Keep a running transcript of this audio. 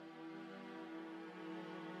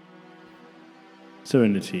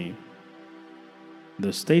Serenity,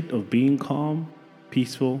 the state of being calm,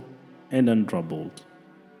 peaceful, and untroubled.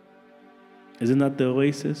 Isn't that the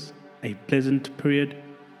oasis? A pleasant period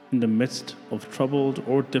in the midst of troubled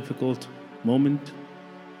or difficult moment?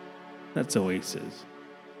 That's oasis.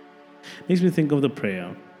 Makes me think of the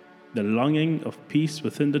prayer, the longing of peace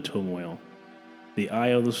within the turmoil, the eye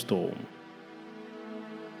of the storm.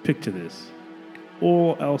 Picture this.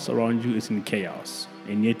 All else around you is in chaos,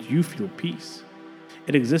 and yet you feel peace.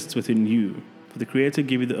 It exists within you, for the Creator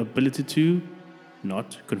gave you the ability to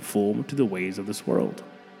not conform to the ways of this world,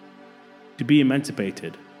 to be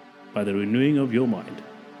emancipated by the renewing of your mind.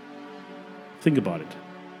 Think about it.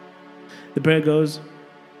 The prayer goes,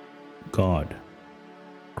 God,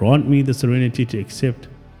 grant me the serenity to accept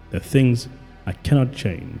the things I cannot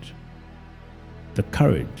change, the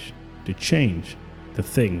courage to change the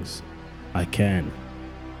things I can,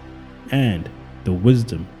 and the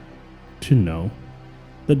wisdom to know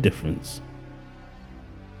the difference.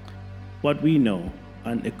 What we know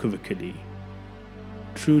unequivocally,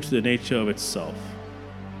 true to the nature of itself,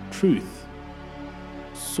 truth,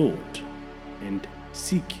 sought, and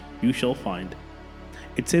seek you shall find.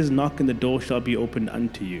 It says, knock and the door shall be opened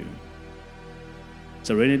unto you.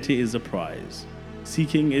 Serenity is the prize.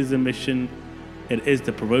 Seeking is the mission. It is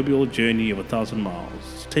the proverbial journey of 1,000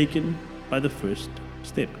 miles, taken by the first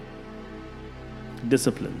step.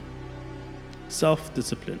 Discipline.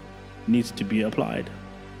 Self-discipline needs to be applied.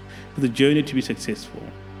 For the journey to be successful,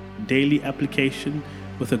 daily application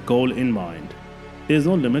with a goal in mind. There's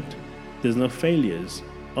no limit, there's no failures,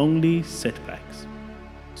 only setbacks.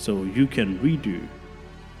 So you can redo,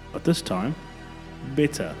 but this time,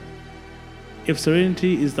 better. If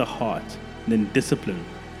serenity is the heart, then discipline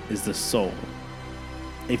is the soul.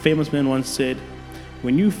 A famous man once said,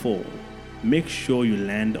 when you fall, make sure you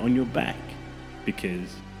land on your back,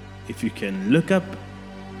 because if you can look up,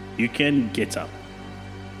 you can get up.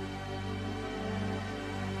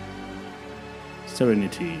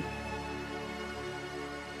 Serenity,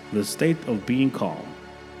 the state of being calm,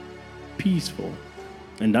 peaceful,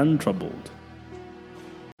 and untroubled.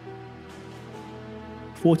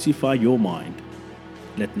 Fortify your mind.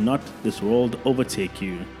 Let not this world overtake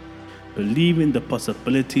you. Believe in the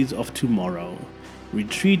possibilities of tomorrow.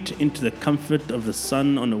 Retreat into the comfort of the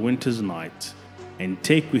sun on a winter's night, and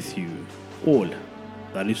take with you all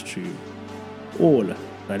that is true, all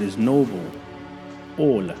that is noble,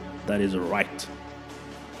 all that is right,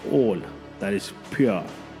 all that is pure,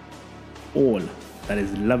 all that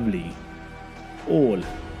is lovely, all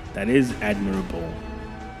that is admirable.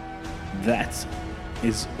 That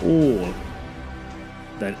is all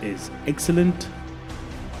that is excellent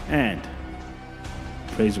and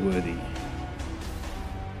praiseworthy.